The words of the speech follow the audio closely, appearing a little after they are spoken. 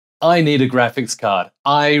I need a graphics card.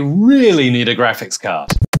 I really need a graphics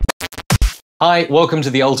card. Hi, welcome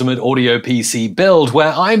to the Ultimate Audio PC build,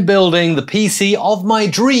 where I'm building the PC of my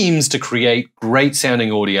dreams to create great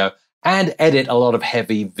sounding audio and edit a lot of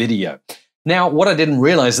heavy video. Now, what I didn't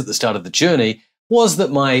realize at the start of the journey was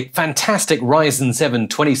that my fantastic Ryzen 7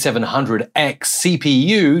 2700X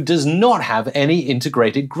CPU does not have any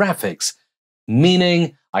integrated graphics,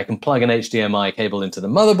 meaning I can plug an HDMI cable into the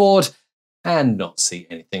motherboard and not see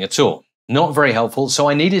anything at all. Not very helpful, so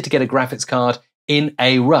I needed to get a graphics card in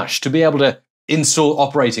a rush to be able to install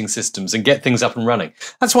operating systems and get things up and running.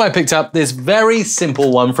 That's why I picked up this very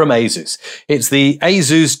simple one from Asus. It's the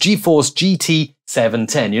Asus GeForce GT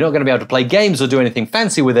 710. You're not going to be able to play games or do anything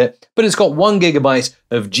fancy with it, but it's got 1 GB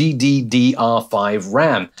of GDDR5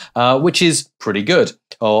 RAM, which is pretty good.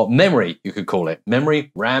 Or memory, you could call it.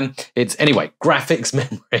 Memory, RAM, anyway, graphics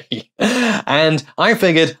memory. And I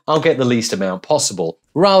figured I'll get the least amount possible,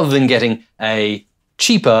 rather than getting a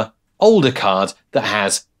cheaper, older card that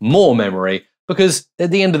has more memory, because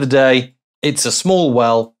at the end of the day, it's a small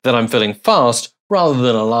well that I'm filling fast rather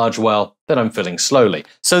than a large well that I'm filling slowly.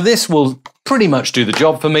 So this will pretty much do the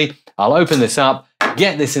job for me. I'll open this up,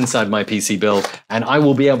 get this inside my PC build, and I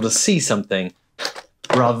will be able to see something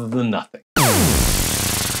rather than nothing.